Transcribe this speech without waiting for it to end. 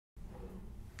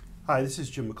Hi, this is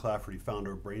Jim McClafferty,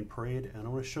 founder of Brain Parade, and I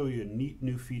want to show you a neat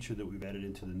new feature that we've added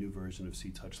into the new version of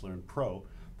See.Touch.Learn Pro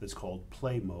that's called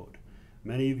Play Mode.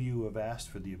 Many of you have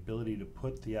asked for the ability to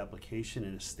put the application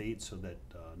in a state so that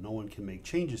no one can make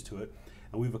changes to it,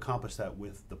 and we've accomplished that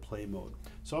with the Play Mode.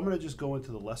 So I'm going to just go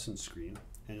into the lesson screen,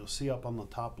 and you'll see up on the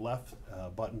top left a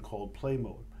button called Play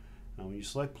Mode. Now when you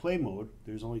select Play Mode,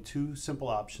 there's only two simple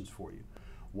options for you.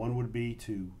 One would be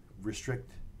to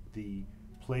restrict the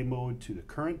play mode to the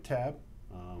current tab,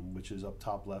 which is up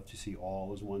top left. You see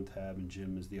all is one tab and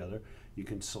Gym is the other. You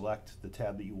can select the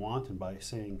tab that you want, and by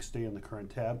saying stay on the current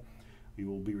tab, you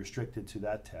will be restricted to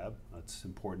that tab. That's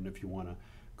important if you want to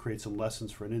create some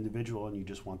lessons for an individual and you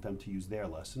just want them to use their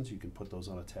lessons. You can put those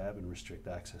on a tab and restrict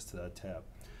access to that tab.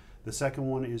 The second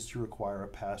one is to require a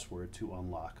password to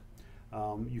unlock.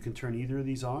 You can turn either of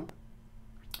these on.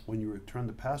 When you return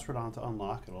the password on to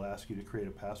unlock, it'll ask you to create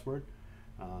a password.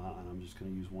 And I'm just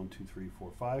going to use 1, 2, 3,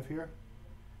 4, 5 here,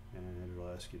 and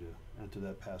it'll ask you to enter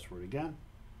that password again,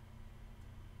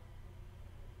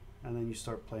 and then you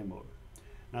start play mode.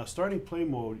 Now starting play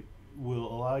mode will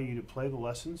allow you to play the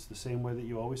lessons the same way that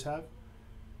you always have.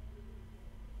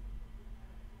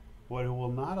 What it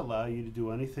will not allow you to do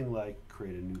anything like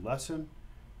create a new lesson,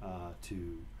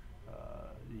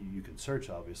 you can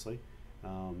search obviously,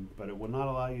 but it will not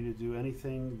allow you to do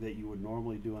anything that you would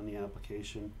normally do on the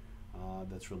application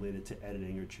that's related to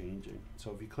editing or changing.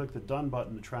 So if you click the done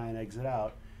button to try and exit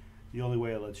out, the only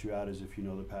way it lets you out is if you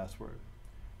know the password.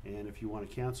 And if you want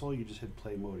to cancel, you just hit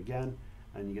play mode again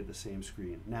and you get the same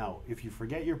screen. Now if you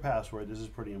forget your password, this is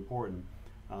pretty important.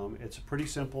 It's pretty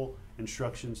simple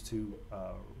instructions to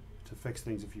fix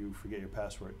things if you forget your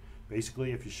password.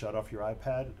 Basically, if you shut off your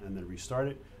iPad and then restart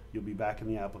it, you'll be back in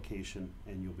the application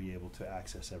and you'll be able to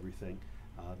access everything.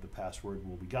 The password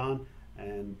will be gone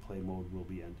and play mode will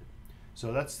be ended.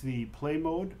 So that's the play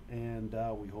mode, and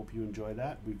we hope you enjoy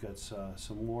that. We've got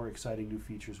some more exciting new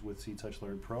features with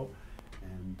See.Touch.Learn Pro,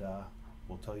 and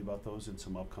we'll tell you about those in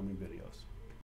some upcoming videos.